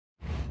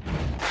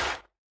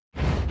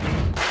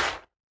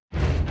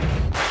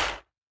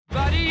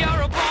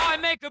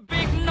Make a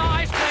big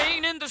noise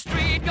playing in the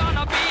street,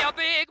 gonna be a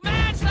big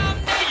man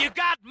someday. You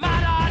got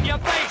mud on your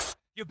face,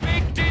 you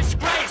big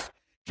disgrace,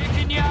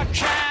 kicking your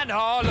can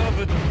all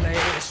over the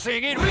place,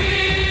 singing, we will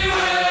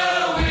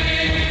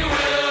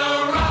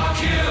rock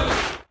you.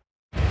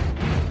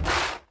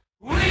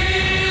 We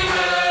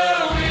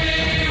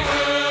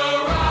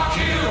will rock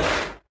you.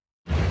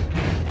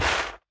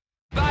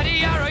 Buddy,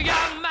 you're a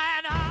young man.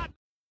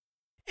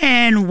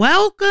 And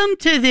welcome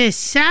to this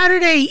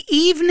Saturday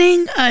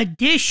evening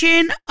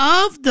edition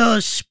of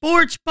the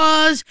Sports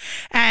Buzz.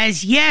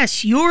 As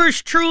yes,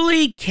 yours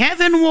truly,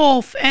 Kevin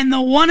Wolf, and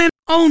the one and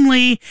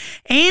only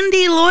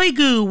Andy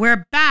Loigu.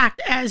 We're back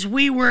as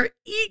we were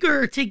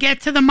eager to get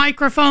to the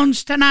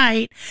microphones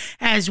tonight,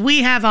 as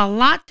we have a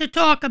lot to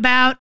talk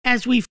about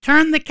as we've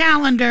turned the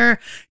calendar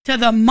to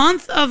the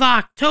month of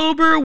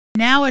October.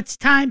 Now it's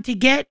time to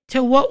get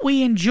to what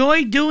we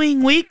enjoy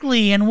doing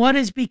weekly and what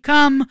has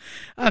become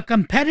a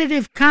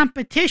competitive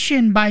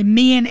competition by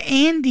me and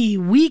Andy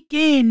week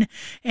in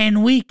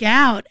and week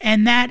out,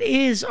 and that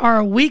is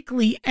our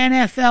weekly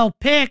NFL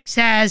picks.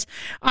 As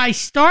I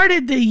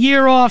started the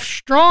year off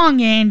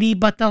strong, Andy,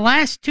 but the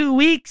last 2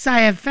 weeks I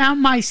have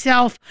found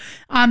myself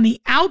on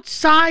the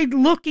outside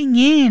looking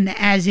in,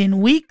 as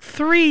in week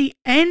 3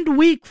 and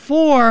week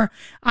 4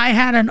 I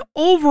had an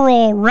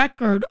overall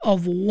record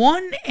of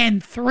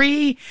 1-3.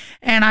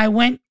 And I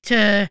went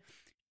to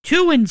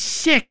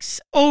 2-6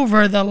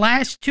 over the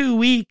last 2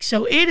 weeks.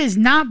 So it has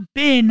not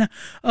been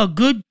a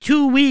good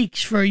 2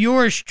 weeks for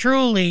yours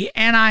truly.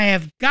 And I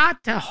have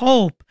got to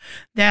hope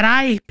that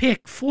I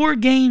pick 4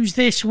 games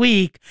this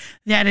week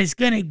that is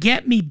going to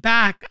get me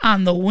back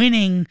on the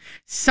winning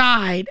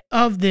side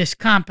of this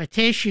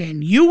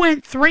competition. You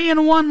went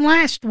 3-1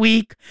 last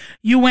week.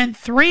 You went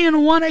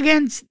 3-1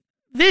 against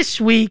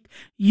this week.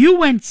 You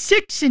went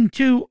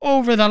 6-2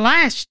 over the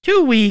last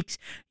 2 weeks.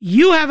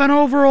 You have an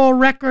overall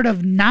record of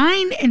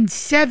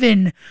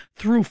 9-7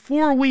 through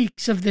 4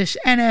 weeks of this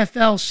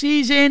NFL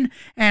season,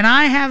 and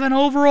I have an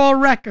overall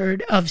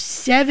record of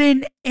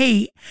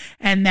 7-8,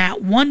 and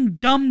that one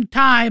dumb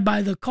tie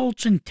by the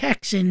Colts and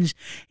Texans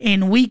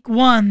in week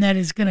 1 that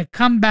is going to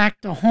come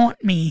back to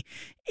haunt me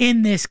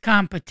in this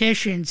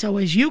competition. So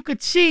as you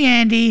could see,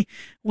 Andy,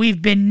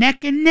 we've been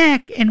neck and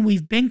neck, and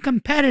we've been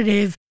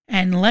competitive.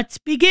 And let's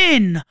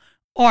begin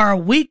our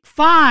Week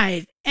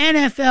 5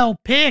 NFL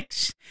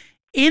picks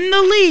in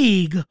the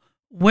league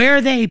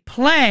where they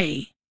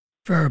play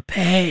for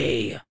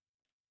pay.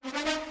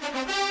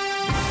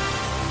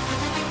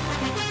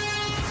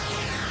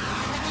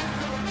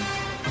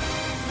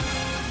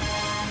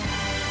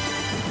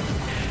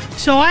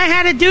 So I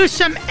had to do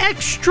some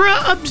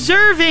extra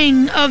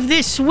observing of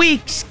this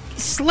week's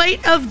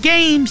slate of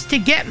games to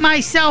get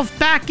myself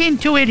back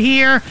into it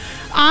here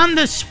on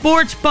the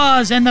Sports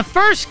Buzz. And the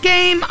first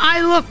game I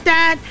looked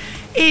at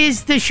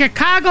is the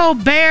Chicago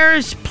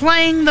Bears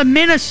playing the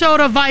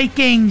Minnesota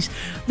Vikings.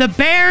 The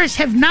Bears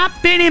have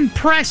not been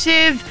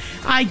impressive.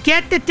 I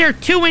get that they're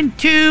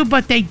 2-2,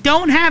 but they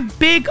don't have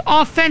big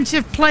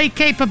offensive play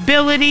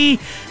capability.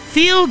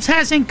 Fields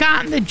hasn't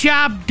gotten the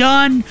job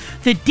done.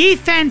 The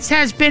defense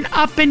has been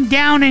up and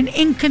down and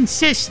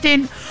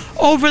inconsistent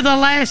over the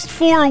last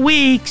 4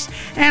 weeks.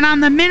 And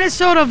on the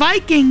Minnesota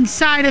Vikings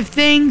side of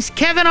things,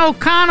 Kevin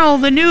O'Connell,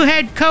 the new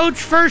head coach,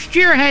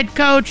 first-year head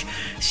coach,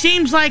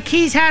 seems like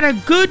he's had a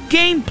good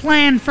game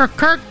plan for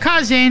Kirk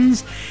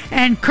Cousins.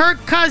 And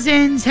Kirk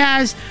Cousins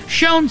has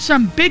shown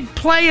some big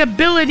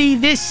playability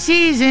this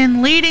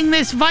season, leading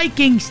this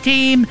Vikings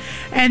team.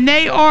 And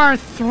they are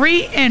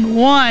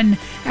 3-1.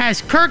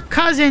 As Kirk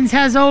Cousins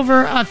has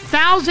over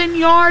 1,000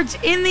 yards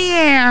in the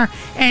air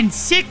and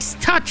 6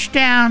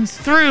 touchdowns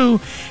through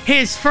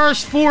his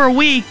first 4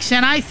 weeks.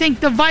 And I think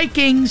the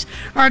Vikings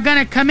are going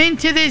to come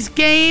into this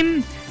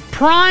game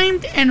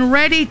primed and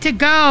ready to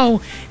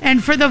go.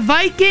 And for the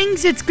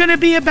Vikings, it's going to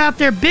be about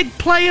their big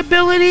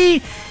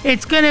playability.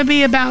 It's going to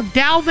be about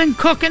Dalvin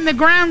Cook in the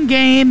ground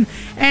game.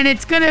 And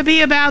it's going to be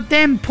about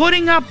them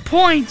putting up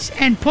points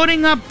and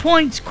putting up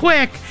points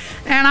quick.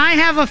 And I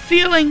have a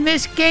feeling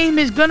this game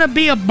is going to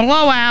be a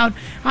blowout.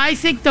 I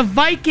think the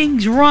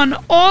Vikings run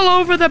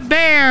all over the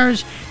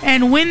Bears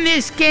and win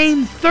this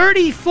game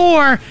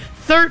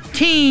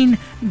 34-13.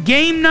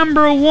 Game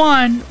number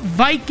 1,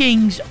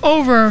 Vikings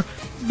over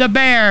the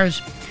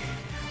Bears.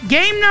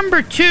 Game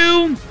number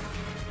 2,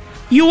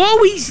 you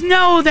always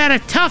know that a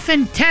tough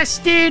and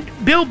tested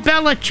Bill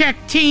Belichick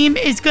team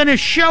is going to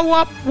show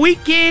up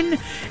week in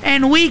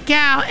and week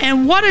out.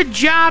 And what a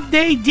job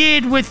they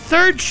did with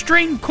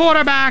third-string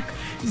quarterback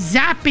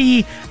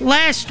Zappe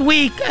last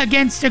week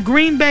against the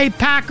Green Bay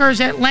Packers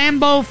at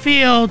Lambeau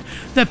Field.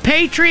 The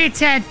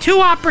Patriots had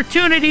 2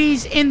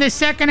 opportunities in the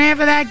second half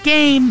of that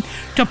game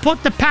to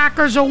put the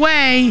Packers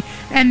away,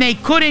 and they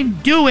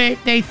couldn't do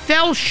it. They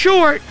fell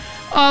short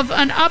of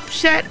an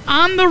upset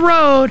on the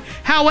road.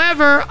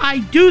 However, I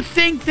do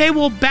think they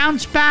will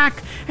bounce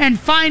back and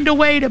find a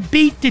way to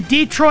beat the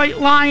Detroit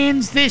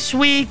Lions this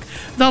week.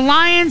 The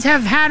Lions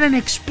have had an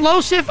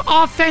explosive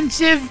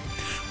offensive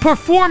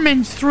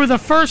performance through the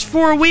first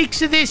 4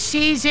 weeks of this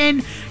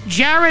season.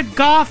 Jared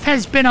Goff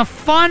has been a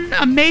fun,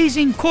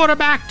 amazing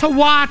quarterback to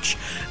watch.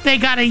 They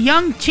got a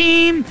young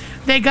team.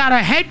 They got a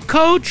head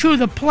coach who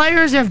the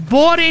players have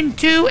bought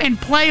into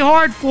and play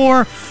hard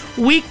for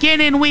week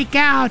in and week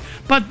out.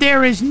 But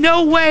there is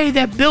no way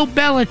that Bill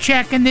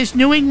Belichick and this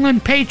New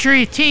England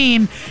Patriot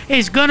team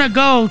is going to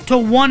go to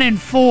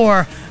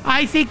 1-4.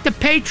 I think the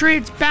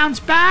Patriots bounce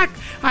back.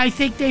 I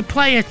think they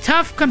play a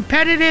tough,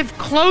 competitive,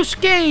 close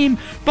game.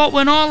 But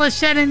when all is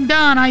said and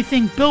done, I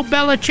think Bill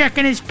Belichick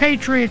and his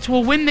Patriots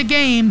will win the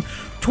game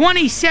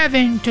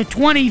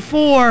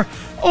 27-24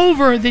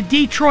 over the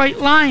Detroit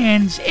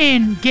Lions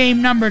in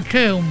game number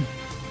 2.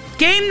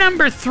 Game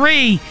number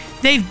 3,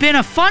 they've been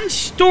a fun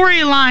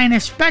storyline,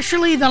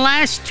 especially the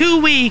last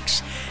 2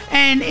 weeks,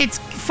 and it's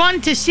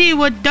fun to see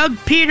what Doug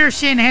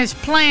Peterson has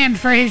planned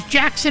for his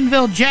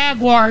Jacksonville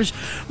Jaguars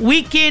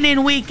week in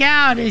and week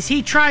out as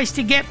he tries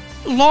to get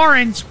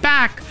Lawrence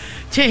back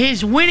to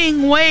his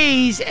winning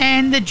ways.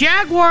 And the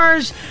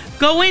Jaguars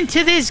go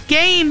into this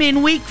game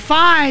in week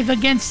 5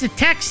 against the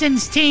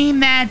Texans team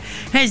that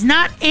has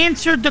not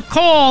answered the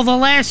call the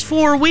last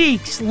 4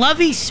 weeks.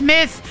 Lovie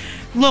Smith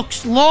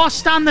looks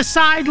lost on the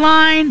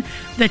sideline.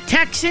 The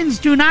Texans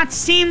do not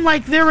seem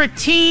like they're a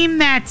team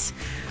that's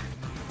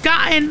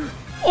gotten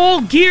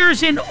all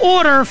gears in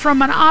order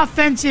from an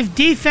offensive,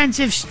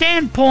 defensive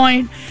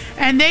standpoint,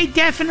 and they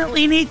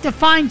definitely need to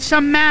find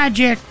some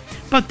magic,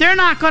 but they're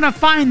not going to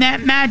find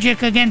that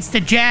magic against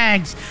the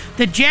Jags.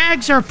 The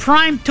Jags are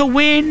primed to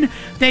win.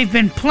 They've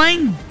been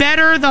playing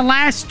better the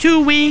last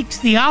 2 weeks.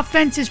 The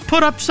offense has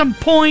put up some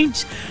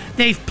points.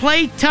 They've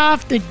played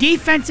tough. The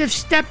defense have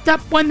stepped up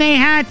when they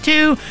had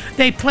to.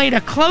 They played a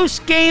close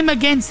game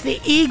against the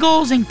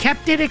Eagles and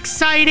kept it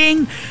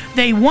exciting.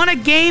 They won a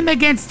game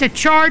against the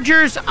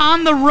Chargers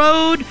on the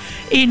road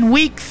in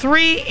week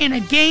 3 in a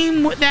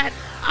game that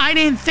I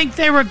didn't think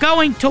they were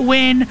going to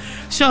win.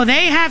 So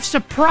they have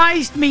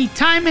surprised me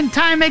time and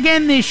time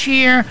again this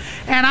year,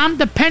 and I'm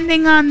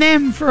depending on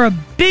them for a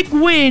big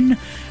win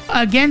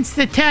against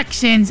the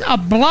Texans, a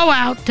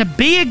blowout to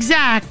be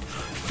exact,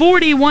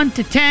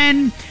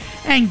 41-10.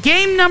 And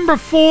game number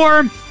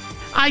 4,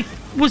 I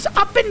was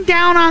up and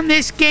down on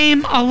this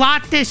game a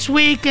lot this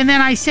week, and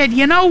then I said,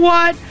 you know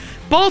what?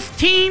 Both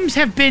teams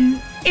have been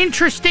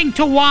interesting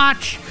to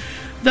watch.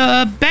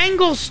 The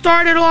Bengals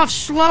started off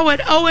slow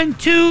at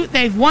 0-2.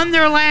 They've won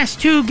their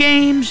last 2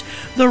 games.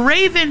 The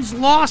Ravens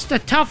lost a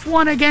tough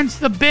one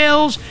against the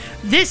Bills.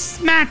 This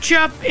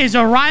matchup is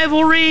a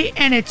rivalry,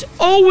 and it's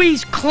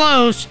always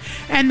close.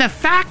 And the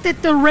fact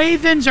that the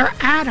Ravens are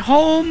at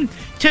home,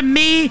 to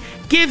me,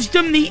 gives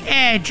them the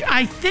edge.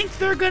 I think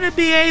they're going to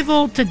be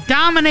able to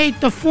dominate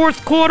the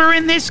fourth quarter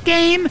in this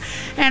game,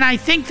 and I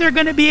think they're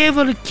going to be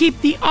able to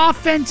keep the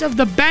offense of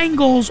the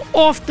Bengals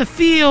off the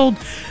field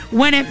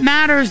when it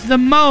matters the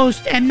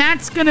most, and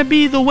that's going to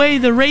be the way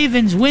the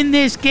Ravens win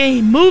this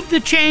game. Move the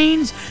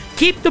chains,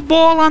 keep the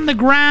ball on the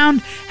ground,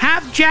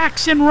 have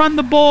Jackson run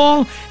the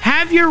ball,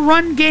 have your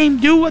run game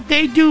do what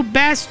they do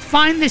best,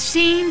 find the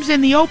seams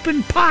and the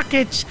open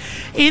pockets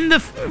in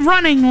the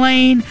running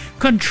lane,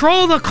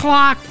 control the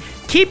clock,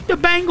 keep the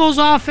Bengals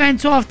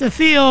offense off the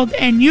field,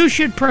 and you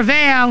should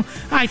prevail.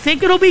 I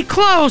think it'll be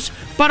close,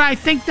 but I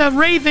think the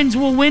Ravens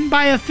will win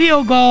by a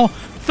field goal,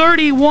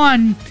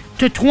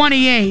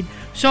 31-28.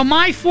 So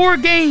my 4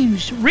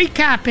 games,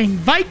 recapping: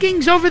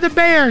 Vikings over the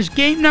Bears,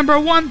 game number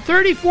 1,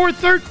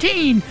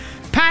 34-13.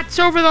 Pats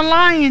over the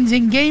Lions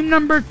in game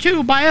number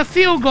 2 by a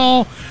field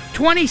goal,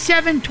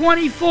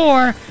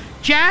 27-24.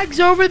 Jags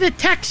over the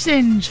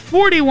Texans,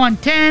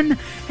 41-10.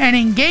 And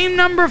in game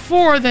number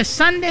 4, the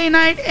Sunday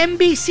night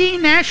NBC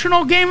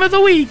National Game of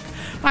the Week,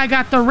 I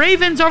got the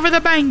Ravens over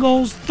the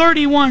Bengals,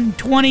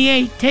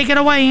 31-28. Take it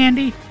away,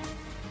 Andy.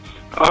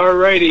 All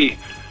righty.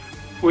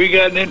 We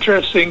got an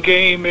interesting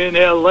game in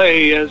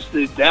L.A. as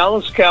the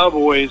Dallas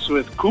Cowboys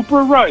with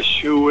Cooper Rush,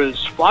 who is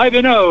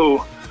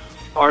 5-0,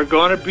 are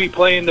going to be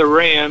playing the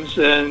Rams,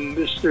 and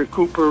Mr.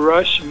 Cooper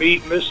Rush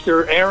meet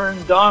Mr.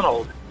 Aaron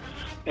Donald.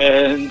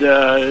 And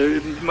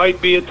it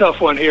might be a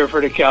tough one here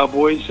for the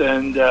Cowboys,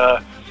 and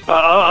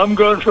I'm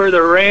going for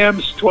the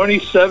Rams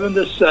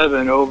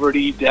 27-7 over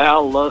the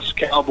Dallas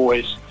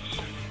Cowboys.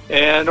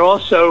 And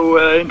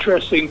also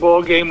interesting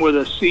ball game with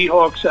the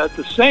Seahawks at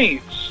the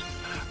Saints.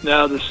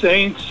 Now the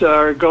Saints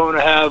are going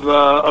to have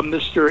a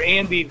Mr.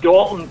 Andy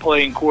Dalton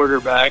playing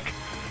quarterback,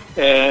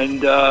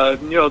 and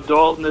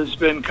Dalton has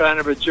been kind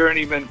of a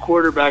journeyman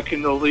quarterback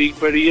in the league,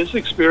 but he is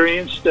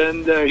experienced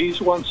and he's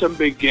won some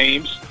big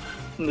games.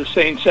 And the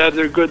Saints have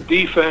their good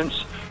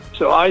defense,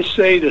 so I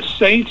say the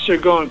Saints are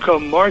going to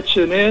come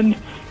marching in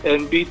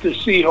and beat the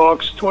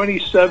Seahawks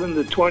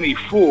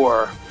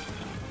 27-24.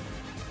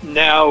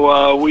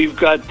 Now we've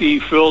got the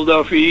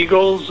Philadelphia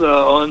Eagles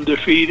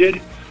undefeated,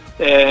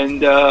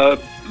 and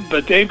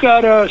but they've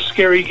got a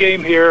scary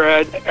game here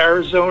at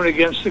Arizona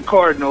against the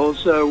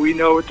Cardinals. We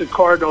know what the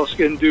Cardinals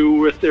can do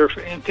with their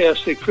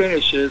fantastic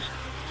finishes,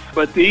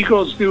 but the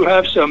Eagles do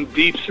have some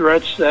deep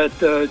threats that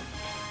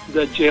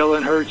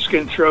Jalen Hurts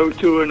can throw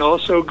to, and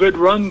also a good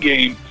run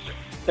game.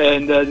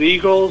 And the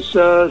Eagles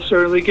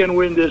certainly can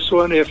win this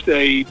one if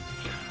they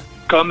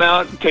come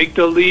out and take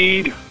the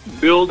lead,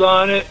 build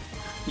on it,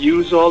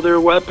 use all their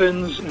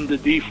weapons, and the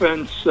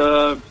defense,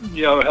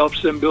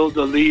 helps them build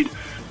the lead.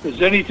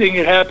 There's anything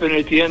that happen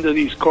at the end of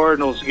these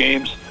Cardinals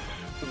games,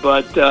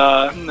 but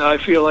I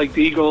feel like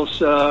the Eagles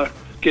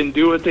can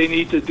do what they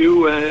need to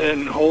do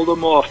and hold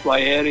them off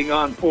by adding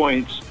on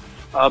points.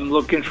 I'm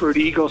looking for the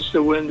Eagles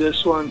to win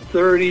this one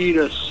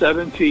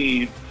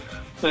 30-17.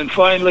 And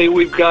finally,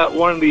 we've got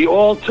one of the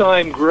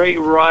all-time great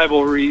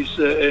rivalries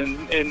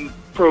in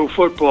pro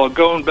football,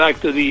 going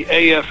back to the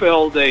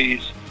AFL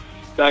days,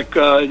 back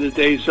the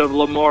days of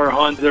Lamar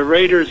Hunt, the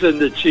Raiders and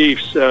the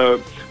Chiefs,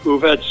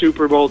 who've had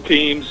Super Bowl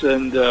teams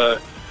and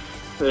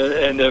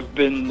have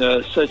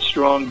been such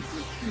strong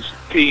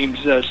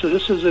teams. So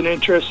this is an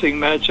interesting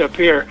matchup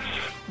here.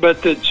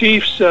 But the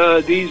Chiefs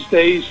these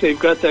days, they've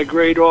got that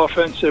great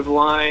offensive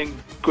line,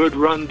 good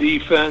run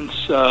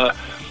defense,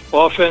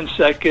 offense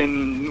that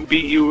can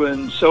beat you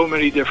in so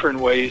many different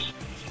ways.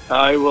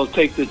 I will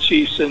take the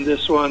Chiefs in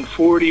this one,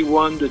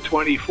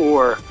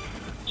 41-24.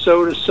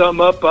 So to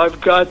sum up,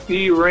 I've got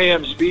the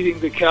Rams beating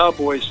the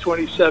Cowboys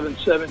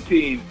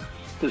 27-17.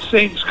 The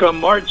Saints come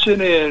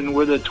marching in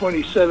with a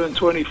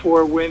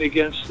 27-24 win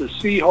against the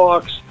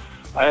Seahawks.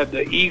 I have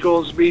the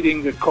Eagles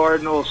beating the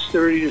Cardinals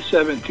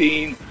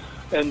 30-17,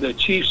 and the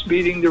Chiefs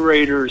beating the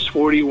Raiders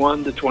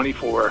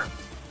 41-24.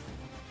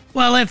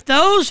 Well, if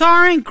those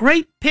aren't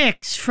great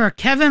picks for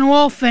Kevin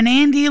Wolf and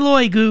Andy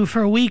Loigu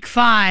for Week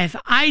 5,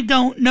 I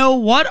don't know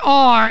what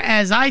are,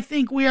 as I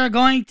think we are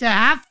going to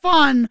have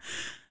fun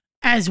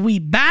as we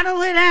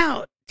battle it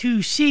out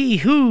to see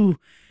who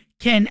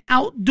can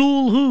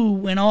outduel who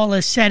when all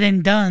is said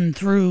and done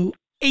through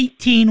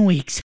 18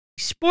 weeks.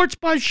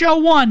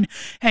 SportsBuzzShow1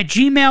 at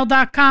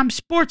gmail.com.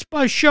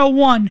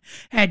 SportsBuzzShow1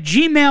 at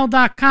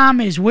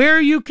gmail.com is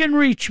where you can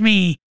reach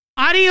me.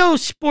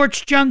 Adios,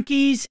 sports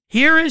junkies.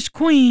 Here is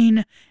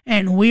Queen,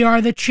 and we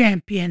are the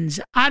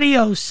champions.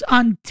 Adios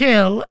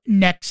until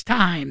next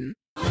time.